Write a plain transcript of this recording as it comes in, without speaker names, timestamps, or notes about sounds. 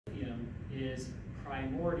is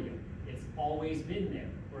primordial. It's always been there,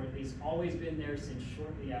 or at least always been there since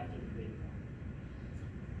shortly after the Big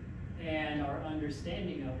Bang. And our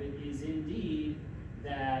understanding of it is indeed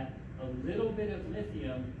that a little bit of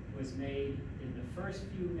lithium was made in the first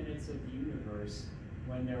few minutes of the universe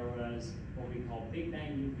when there was what we call Big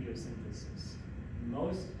Bang nucleosynthesis.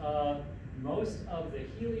 Most of the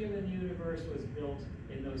helium in the universe was built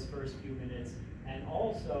in those first few minutes, and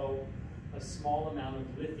also a small amount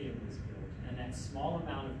of lithium was built. And that small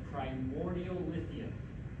amount of primordial lithium,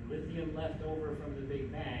 lithium left over from the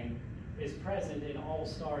Big Bang, is present in all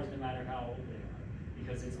stars no matter how old they are,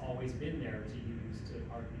 because it's always been there to use to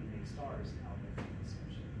partly make stars out of,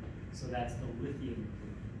 essentially. So that's the lithium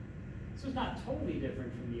group. So it's not totally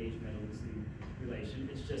different from the H-metal-lithium relation.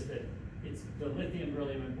 It's just that it's the lithium,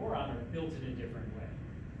 beryllium, and boron are built in a different way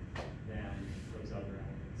than those other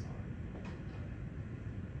elements are.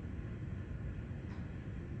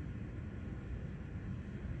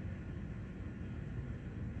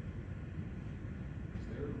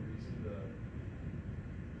 Is there a reason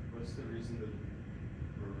what's the reason that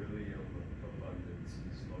beryllium abundance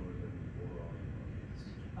is lower than boron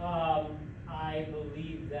abundance? I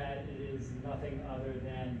believe that it is nothing other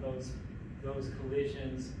than those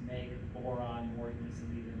collisions make boron more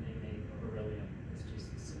easily than they make beryllium. It's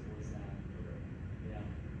just as simple as that. Yeah.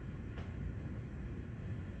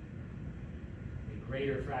 A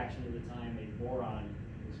greater fraction of the time, a boron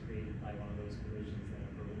was created by one of those collisions than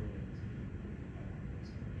a beryllium was created by one of those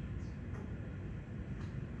collisions.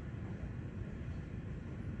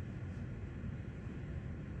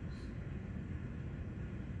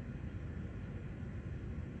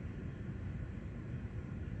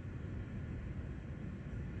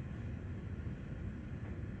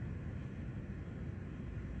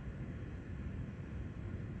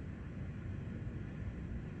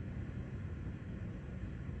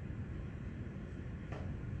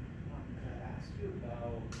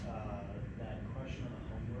 About that question on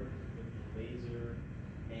the homework with the laser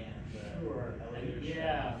and the elevator shaft.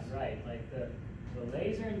 Yeah, right. Like the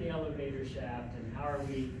laser and the elevator shaft, and how are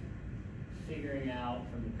we figuring out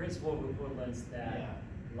from the principle of equivalence that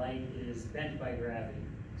light is bent by gravity?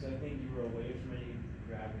 So I think you were away from any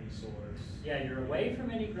gravity source. Yeah, you're away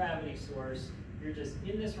from any gravity source. You're just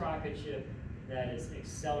in this rocket ship that is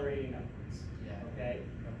accelerating upwards. Yeah. Okay?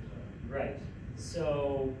 Right.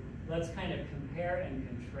 So let's kind of compare and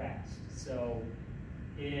contrast. So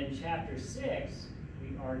in chapter 6,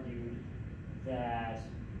 we argued that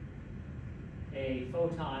a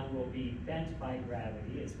photon will be bent by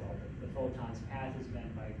gravity. It's well, the photon's path is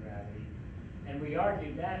bent by gravity. And we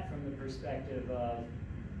argued that from the perspective of,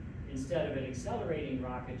 instead of an accelerating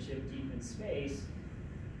rocket ship deep in space,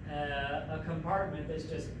 a compartment that's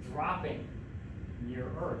just dropping near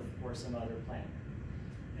Earth or some other planet.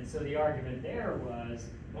 And so the argument there was,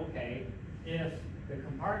 okay, if the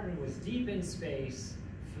compartment was deep in space,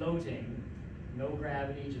 floating, no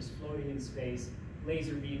gravity, just floating in space,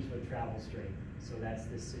 laser beams would travel straight. So that's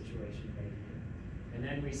this situation right here. And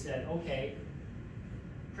then we said, okay,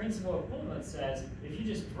 principle of equivalence says, if you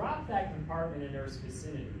just drop that compartment in Earth's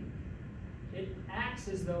vicinity, it acts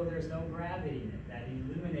as though there's no gravity in it. That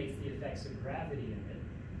eliminates the effects of gravity in it.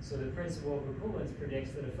 So the principle of equivalence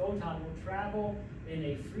predicts that a photon will travel in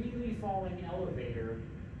a freely falling elevator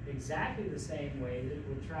exactly the same way that it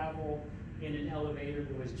would travel in an elevator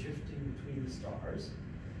that was drifting between the stars.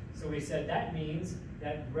 So we said that means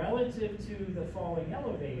that relative to the falling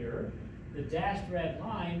elevator, the dashed red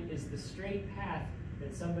line is the straight path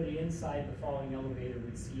that somebody inside the falling elevator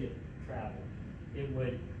would see it travel. It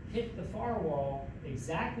would hit the far wall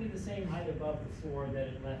exactly the same height above the floor that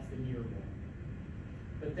it left the near wall.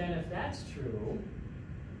 But then if that's true,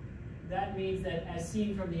 that means that as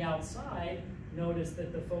seen from the outside, notice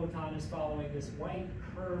that the photon is following this white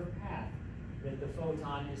curved path, that the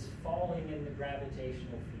photon is falling in the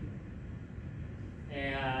gravitational field.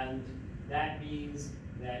 And that means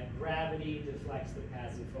that gravity deflects the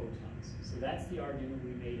paths of photons. So that's the argument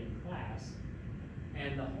we made in class.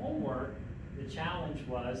 And the homework, the challenge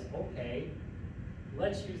was, okay,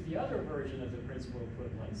 let's use the other version of the principle of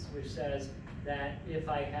equivalence, which says that if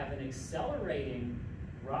I have an accelerating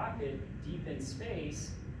rocket deep in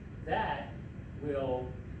space, that will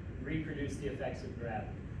reproduce the effects of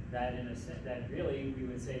gravity. That in a sense, that really we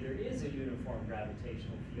would say there is a uniform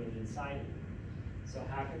gravitational field inside of it. So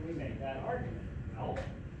how can we make that argument? Well,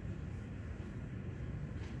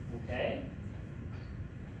 okay,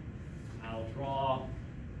 I'll draw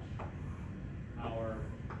our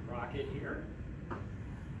rocket here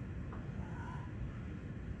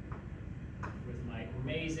with my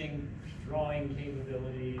amazing drawing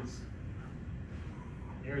capabilities.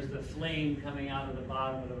 There's the flame coming out of the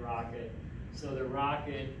bottom of the rocket. So the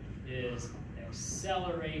rocket is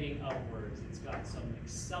accelerating upwards. It's got some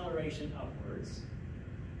acceleration upwards.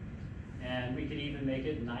 And we could even make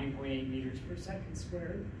it 9.8 meters per second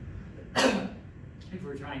squared if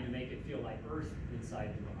we're trying to make it feel like Earth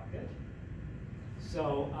inside the rocket.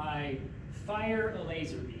 So I fire a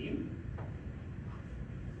laser beam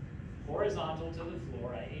horizontal to the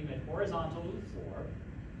floor. I aim it horizontal to the floor.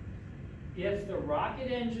 If the rocket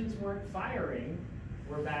engines weren't firing,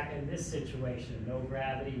 we're back in this situation. No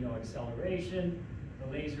gravity, no acceleration. The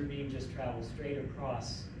laser beam just travels straight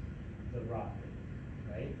across the rocket,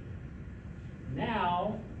 right?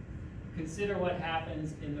 Now, consider what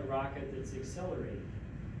happens in the rocket that's accelerating.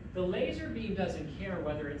 The laser beam doesn't care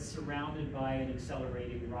whether it's surrounded by an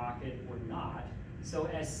accelerating rocket or not. So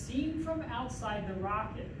as seen from outside the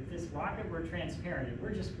rocket, if this rocket were transparent and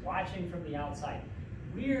we're just watching from the outside,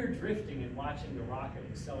 we're drifting and watching the rocket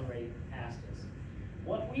accelerate past us.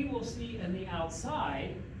 What we will see in the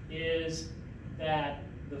outside is that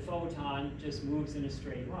the photon just moves in a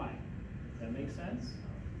straight line. Does that make sense?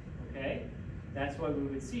 Okay, that's what we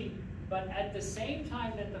would see. But at the same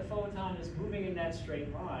time that the photon is moving in that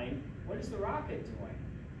straight line, what is the rocket doing?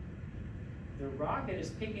 The rocket is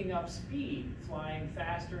picking up speed, flying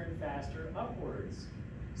faster and faster upwards.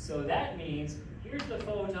 So that means here's the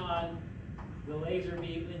photon, the laser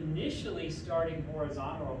beam initially starting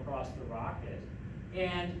horizontal across the rocket,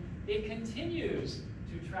 and it continues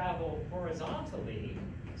to travel horizontally.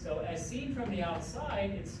 So as seen from the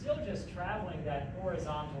outside, it's still just traveling that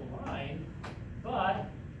horizontal line, but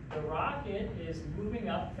the rocket is moving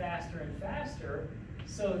up faster and faster.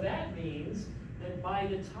 So that means that by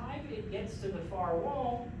the time it gets to the far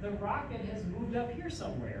wall, the rocket has moved up here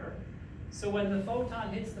somewhere. So when the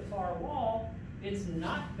photon hits the far wall, it's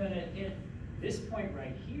not going to hit this point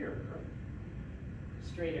right here,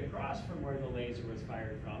 straight across from where the laser was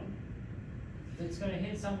fired from. It's going to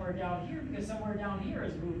hit somewhere down here because somewhere down here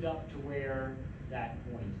has moved up to where that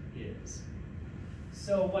point is.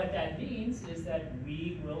 So what that means is that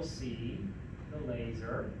we will see the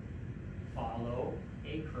laser follow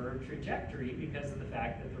a curved trajectory because of the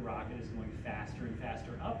fact that the rocket is going faster and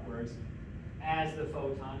faster upwards as the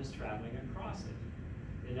photon is traveling across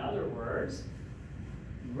it. In other words,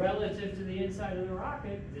 relative to the inside of the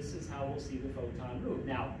rocket, this is how we'll see the photon move.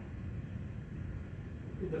 Now,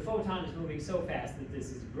 the photon is moving so fast that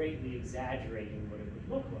this is greatly exaggerating what it would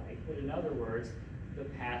look like. But in other words, the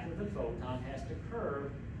path of the photon has to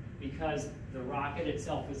curve because the rocket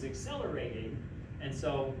itself is accelerating. And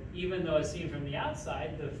so even though it's seen from the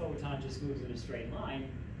outside, the photon just moves in a straight line.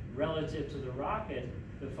 Relative to the rocket,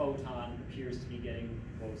 the photon appears to be getting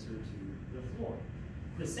closer to the floor.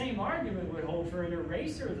 The same argument would hold for an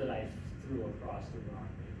eraser that I threw across the rocket.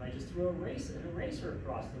 If I just threw an eraser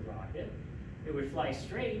across the rocket, it would fly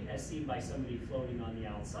straight as seen by somebody floating on the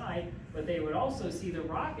outside, but they would also see the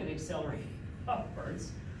rocket accelerate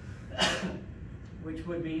upwards, which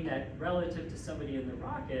would mean that relative to somebody in the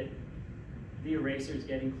rocket, the eraser is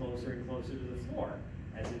getting closer and closer to the floor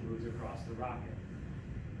as it moves across the rocket.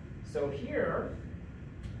 So here,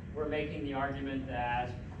 we're making the argument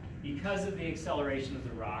that because of the acceleration of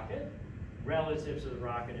the rocket, relative to the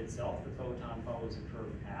rocket itself, the photon follows a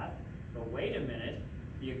curved path. But wait a minute,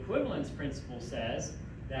 the equivalence principle says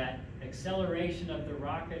that acceleration of the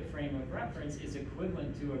rocket frame of reference is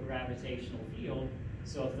equivalent to a gravitational field.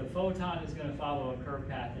 So if the photon is going to follow a curved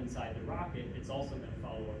path inside the rocket, it's also going to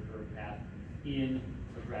follow a curved path in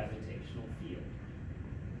a gravitational field.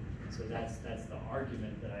 So that's the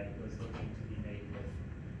argument that I was looking to be made with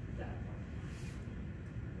that one.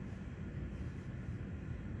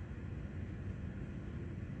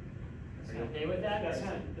 Are you okay with that? That's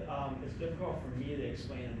kind of, it's difficult for me to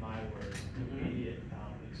explain in my words. We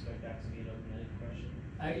expect that to be an open-ended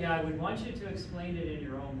question. Yeah, I would want you to explain it in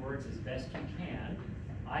your own words as best you can.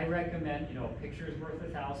 I recommend, a picture is worth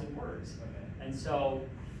 1,000 words. Okay. And so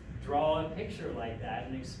draw a picture like that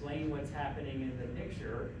and explain what's happening in the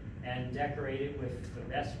picture and decorate it with the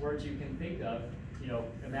best words you can think of.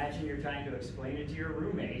 Imagine you're trying to explain it to your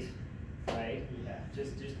roommate, right? Yeah.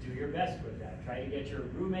 Just do your best with that. Try to get your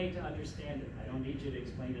roommate to understand it. I don't need you to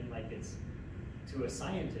explain it like it's to a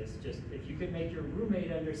scientist. Just if you could make your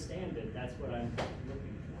roommate understand it, that's what I'm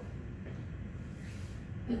looking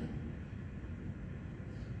for.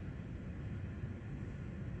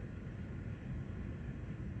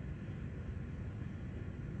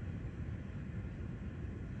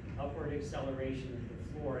 Upward acceleration of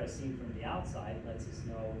the floor as seen from the outside lets us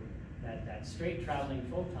know that that straight traveling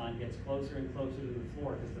photon gets closer and closer to the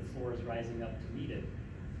floor because the floor is rising up to meet it.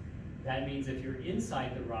 That means if you're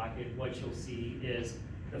inside the rocket, what you'll see is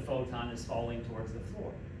the photon is falling towards the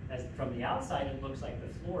floor. As from the outside, it looks like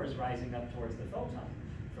the floor is rising up towards the photon.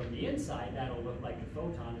 From the inside, that'll look like the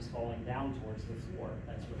photon is falling down towards the floor.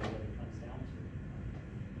 That's really what it comes down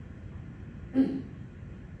to.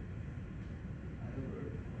 I have a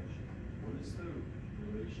question. What is the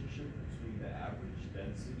relationship between the average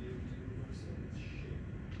density of the universe and its shape?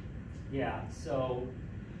 Yeah, so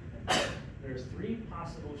there's three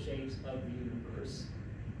possible shapes of the universe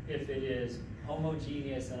if it is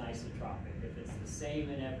homogeneous and isotropic, if it's the same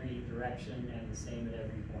in every direction and the same at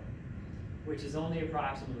every point, which is only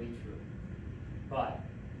approximately true. But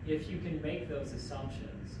if you can make those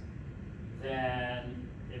assumptions, then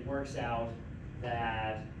it works out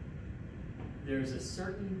that there's a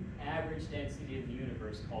certain average density of the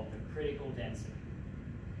universe called the critical density,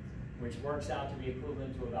 which works out to be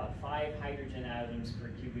equivalent to about 5 hydrogen atoms per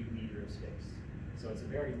cubic meter of space. So it's a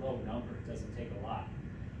very low number, it doesn't take a lot.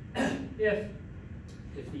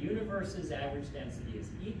 If the universe's average density is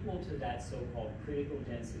equal to that so-called critical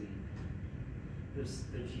density, the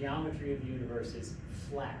geometry of the universe is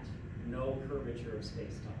flat, no curvature of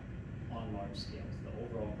space-time on large scales. The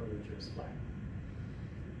overall curvature is flat.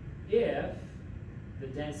 If the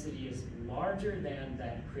density is larger than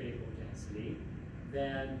that critical density,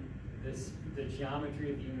 then the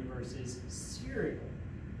geometry of the universe is spherical.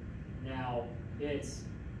 Now, it's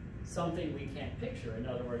something we can't picture. In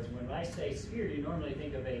other words, when I say sphere, you normally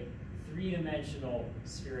think of a three-dimensional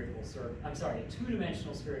spherical surface. I'm sorry, a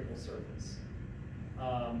two-dimensional spherical surface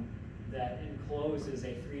that encloses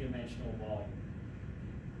a three-dimensional volume.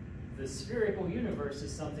 The spherical universe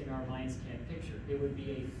is something our minds can't picture. It would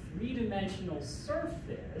be a three-dimensional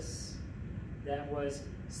surface that was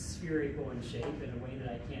spherical in shape in a way that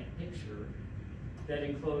I can't picture, that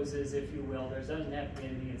encloses, if you will, there doesn't have to be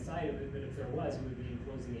anything inside of it, but if there was, it would be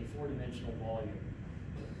enclosing a four-dimensional volume.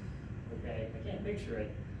 Okay, I can't picture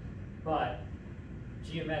it, but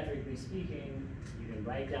geometrically speaking, you can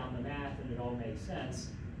write down the math and it all makes sense.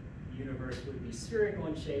 The universe would be spherical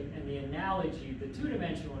in shape, and the analogy, the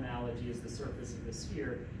two-dimensional analogy, is the surface of the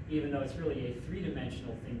sphere, even though it's really a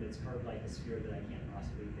three-dimensional thing that's curved like a sphere that I can't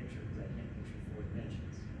possibly picture because I can't picture 4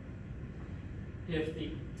 dimensions. If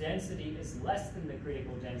the density is less than the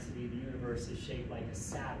critical density, the universe is shaped like a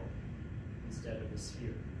saddle instead of a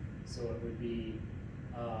sphere. So it would be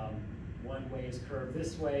one way is curved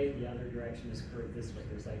this way, the other direction is curved this way.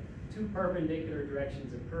 There's like 2 perpendicular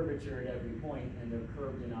directions of curvature at every point, and they're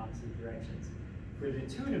curved in opposite directions. For the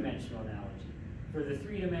two-dimensional analogy, for the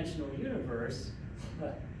three-dimensional universe,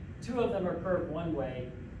 2 of them are curved one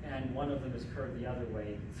way, and 1 of them is curved the other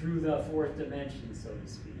way through the 4th dimension, so to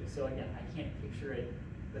speak. So again, I can't picture it,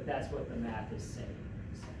 but that's what the math is saying,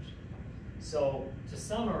 essentially. So to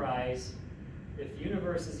summarize, if the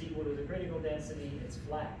universe is equal to the critical density, it's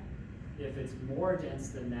flat. If it's more dense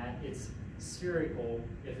than that, it's spherical.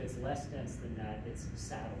 If it's less dense than that, it's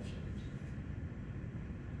saddle-shaped.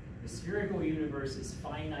 The spherical universe is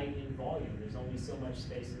finite in volume. There's only so much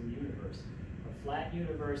space in the universe. A flat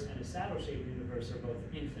universe and a saddle-shaped universe are both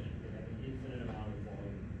infinite. They have an infinite amount of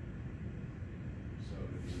volume. So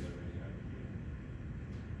do you have any idea?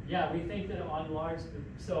 Yeah, we think that on large,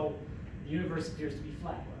 so the universe appears to be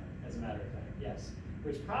flat, as a matter of fact, yes.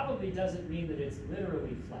 Which probably doesn't mean that it's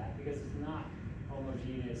literally flat, because it's not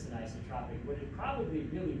homogeneous and isotropic. What it probably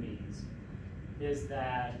really means is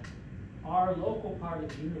that our local part of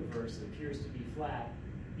the universe appears to be flat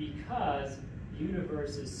because the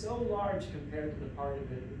universe is so large compared to the part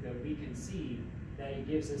of it that we can see that it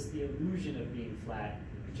gives us the illusion of being flat.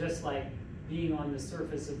 Just like being on the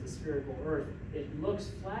surface of the spherical Earth, it looks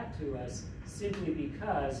flat to us simply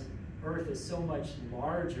because Earth is so much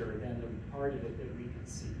larger than the part of it that we can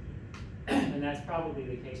see. And that's probably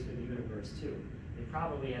the case for the universe too. It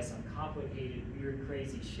probably has some complicated, weird,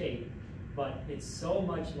 crazy shape, but it's so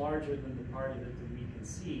much larger than the part of it that we can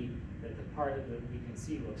see that the part of it that we can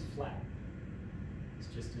see looks flat. It's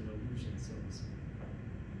just an illusion, so to speak.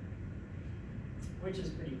 Which is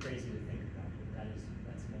pretty crazy to think about, but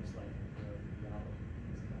that's most likely the reality.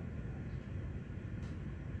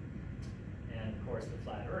 And of course, the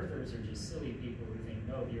flat earthers are just silly people who think,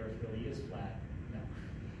 no, the Earth really is flat. No.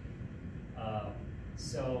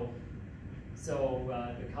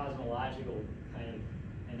 The cosmological kind of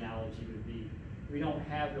analogy would be, we don't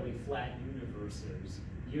have really flat universes.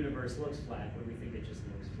 The universe looks flat, but we think it just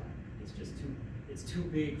looks flat. It's too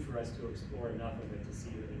big for us to explore enough of it to see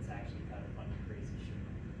that it's actually kind of funny, crazy shape.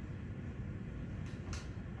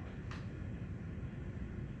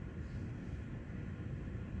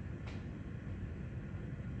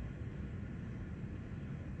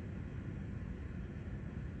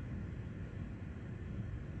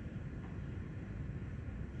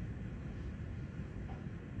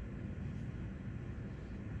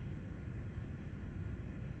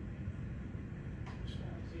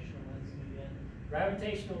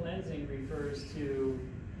 Gravitational lensing refers to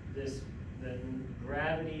this, the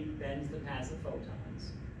gravity bends the paths of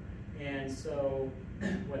photons. And so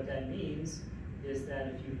what that means is that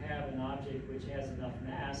if you have an object which has enough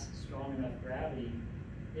mass, strong enough gravity,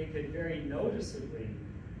 it could very noticeably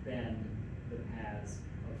bend the paths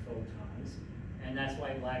of photons. And that's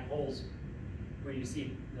why black holes, where you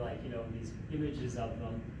see like, you know, these images of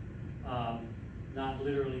them, not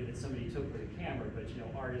literally that somebody took with a camera, but you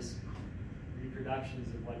know, artists'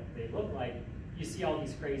 reproductions of what they look like, you see all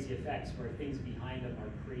these crazy effects where things behind them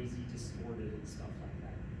are crazy, distorted and stuff like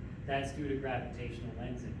that. That's due to gravitational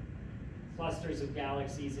lensing. Clusters of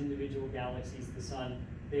galaxies, individual galaxies, the sun,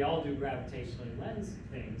 they all do gravitationally lensed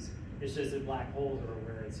things. It's just that black holes are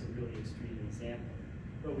where it's a really extreme example.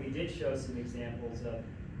 But we did show some examples of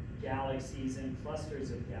galaxies and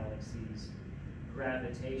clusters of galaxies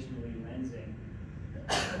gravitationally lensing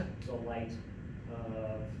the light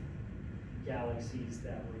of galaxies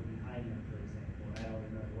that were behind them, for example. I don't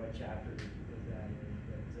remember what chapter was that in,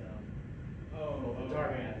 but the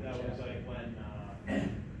dark matter that was chapter. like when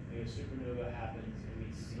like a supernova happens and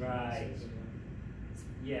we see Right. six of them.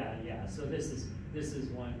 Yeah. So this is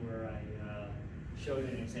one where I showed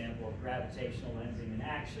an example of gravitational lensing in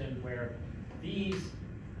action, where these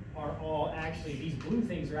are all actually, these blue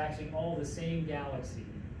things are actually all the same galaxy,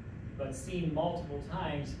 but seen multiple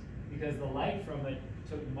times because the light from it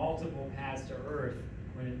took multiple paths to Earth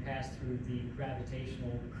when it passed through the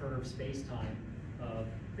gravitational curve space-time of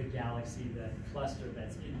the galaxy, that cluster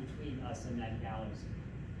that's in between us and that galaxy.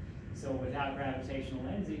 So without gravitational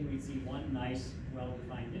lensing, we'd see one nice,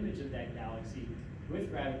 well-defined image of that galaxy. With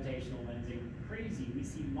gravitational lensing, crazy, we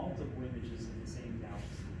see multiple images of the same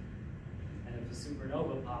galaxy. And if a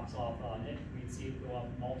supernova pops off on it, we'd see it go up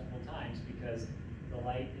multiple times because the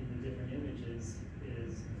light in the different images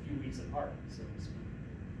is a few weeks apart, so to speak.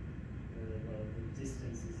 The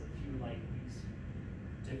distance is a few light weeks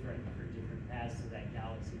different for different paths to that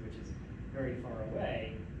galaxy, which is very far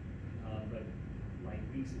away, but light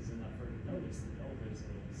weeks is enough for it to notice that, oh, there's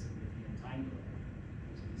a significant time delay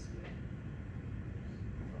as we see it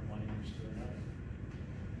from one image to another.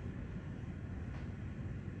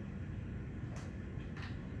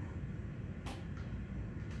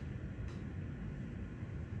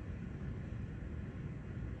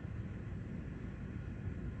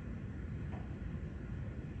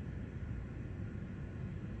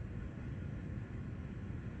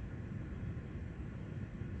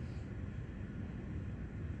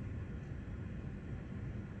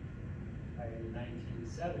 In the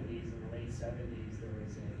 1970s, in the late 70s, there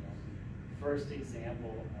was a first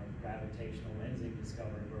example of gravitational lensing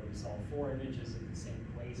discovered where we saw 4 images of the same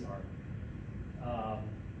quasar.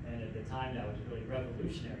 And at the time, that was really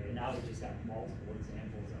revolutionary, and now we just got multiple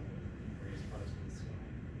examples of it in various parts of the sky.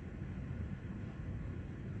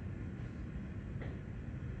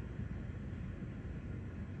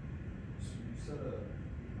 So you said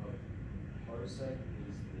a parsec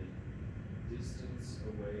is the distance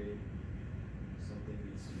away something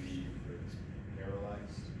needs to be for its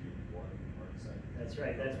parallax to be 1 parsec. That's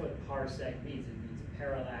right, that's what parsec means. It means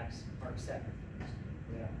parallax arcsecond.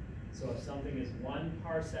 Yeah. So if something is 1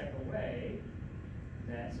 parsec away,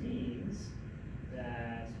 that means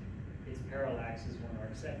that its parallax is 1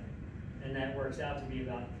 arcsecond. And that works out to be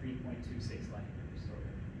about 3.26 light years.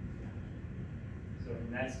 So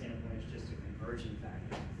from that standpoint, it's just a conversion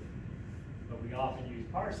factor. But we often use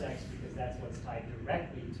parsecs because that's what's tied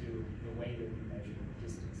directly to the way that we measure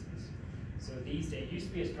distances. So these days, it used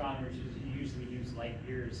to be astronomers usually use light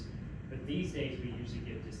years, but these days we usually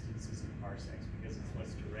give distances in parsecs because it's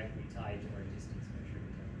what's directly tied to our distance measuring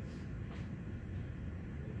technique.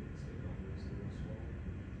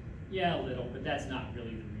 Yeah, a little, but that's not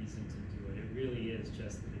really the reason to do it. It really is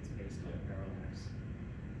just that it's based on parallax.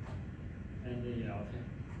 And you know,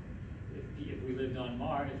 if we lived on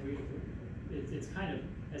Mars, it's kind of,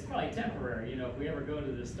 it's probably temporary. You know, if we ever go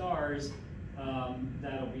to the stars,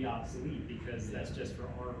 that'll be obsolete because that's just for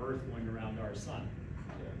our Earth going around our sun.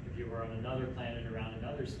 If you were on another planet around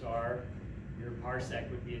another star, your parsec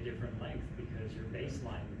would be a different length because your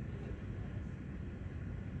baseline would be a different length.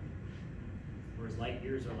 Whereas light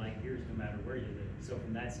years are light years no matter where you live. So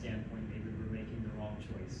from that standpoint, maybe we're making the wrong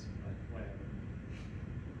choice, but whatever.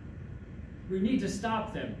 We need to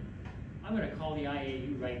stop them. I'm going to call the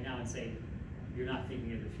IAU right now and say, you're not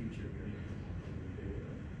thinking of the future.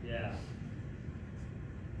 Yeah.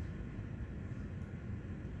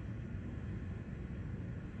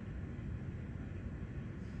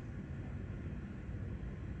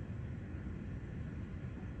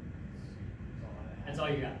 That's all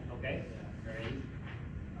you got, okay? Yeah. All right.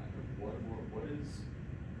 What is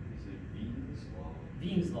it Venus law?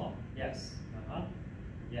 Bean's law, yes,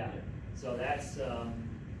 yeah. So that's,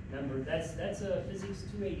 remember, that's a physics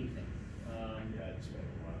 280 thing. Yeah, it's been a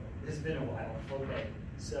while. It's been a while, okay.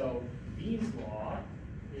 So Bean's law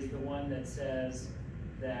is the one that says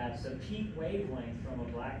that the peak wavelength from a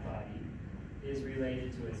black body is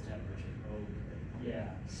related to its temperature. Okay. Yeah,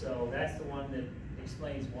 so that's the one that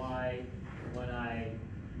explains why when I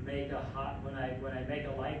make a make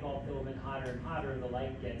a light bulb filament hotter and hotter, the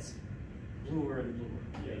light gets bluer and bluer,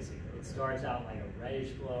 basically. It starts out like a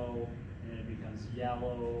reddish glow, and then it becomes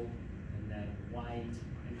yellow, and then white.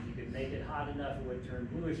 And if you could make it hot enough, it would turn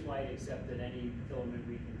bluish white, except that any filament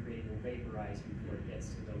we can create will vaporize before it gets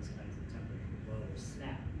to those kinds of temperatures. Well, it will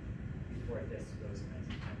snap before it gets to those kinds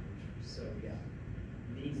of temperatures. So yeah,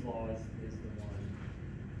 Bean's law is the one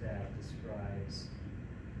that describes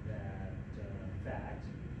that fact.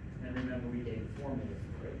 And remember, we gave a formula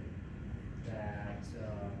for it that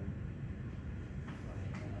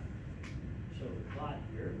show the plot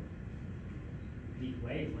here. Peak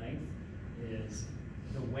wavelength is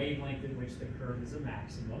the wavelength at which the curve is a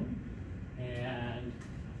maximum, and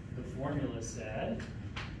the formula said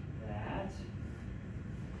that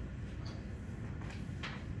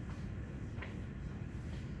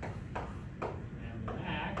lambda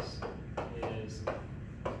max is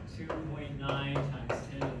 2.9 times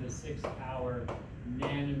 10 to the 6th power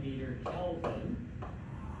nanometer Kelvin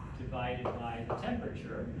divided by the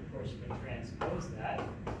temperature. Of course, you can transpose that.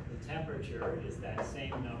 The temperature is that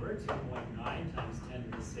same number, 2.9 times 10 to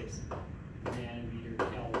the 6th nanometer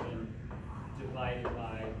Kelvin divided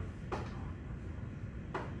by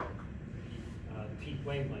the peak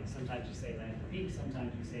wavelength. Sometimes you say lambda peak,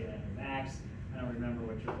 sometimes you say lambda max. I don't remember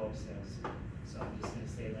what your book says, so I'm just going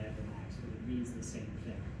to say lambda max, but it means the same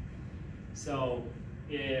thing. So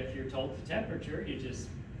if you're told the temperature, you just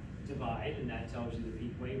divide, and that tells you the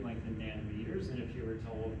peak wavelength in nanometers. And if you were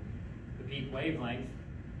told the peak wavelength,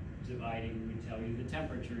 dividing would tell you the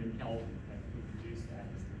temperature in Kelvin. That would produce that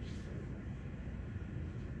as the peak wavelength.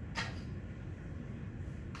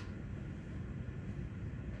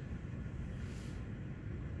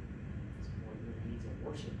 It's more than it needs a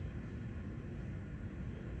worship.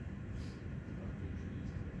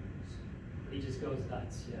 He just goes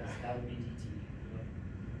nuts, yes, that would be DT. Yep.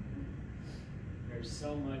 There's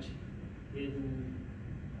so much hidden,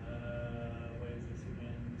 what is this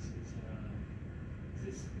again? Is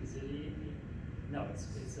it no, it's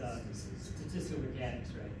statistical mechanics,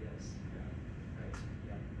 right? Yes. Yeah. Right,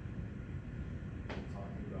 yeah.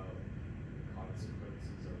 Talking about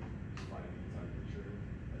consequences of finding temperature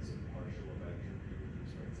as a partial event entropy with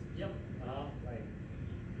respect to the Yep, right. And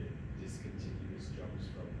you get discontinuous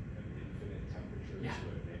jumps from an infinite temperature Yeah. to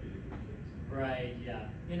a negative infinite. Right,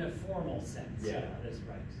 yeah, in a formal sense. Yeah. That's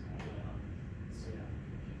right. So,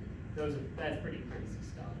 yeah. That's pretty crazy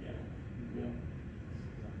stuff. Yeah. Yeah.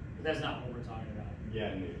 But that's not what we're talking about.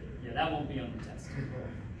 Yeah, neither. Yeah, that won't be on the test.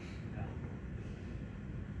 Yeah.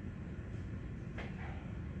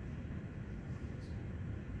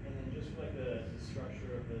 And then just for like the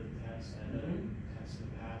structure of the test and the test in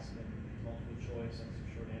the past and multiple choice and some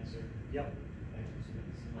short answer. Yep.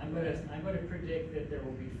 I'm gonna predict that there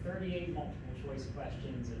will be 38 multiple choice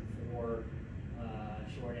questions and 4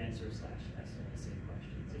 short answer / essay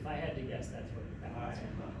questions. If I had to guess, that's what the balance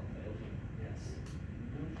would be. Yes.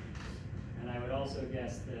 And I would also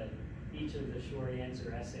guess that each of the short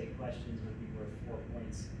answer essay questions would be worth 4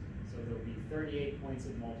 points. So there'll be 38 points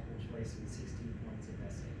of multiple choice and 16 points of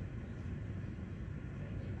essay.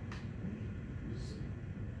 These are some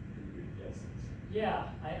pretty good guesses. Yeah,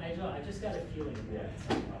 I just got a feeling about it.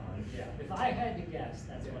 Yeah, if I had to guess,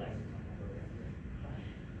 that's what I would come up with.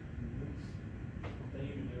 Thank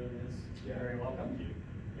you for doing this. You're very welcome. Thank you.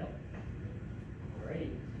 Yep. Alrighty,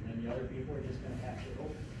 and then the other people are just gonna have to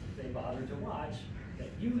hope, if they bother to watch, that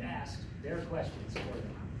you asked their questions for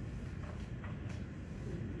them.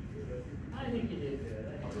 I think you did good.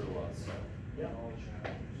 I think Covered a lot of stuff. Yep. All chat.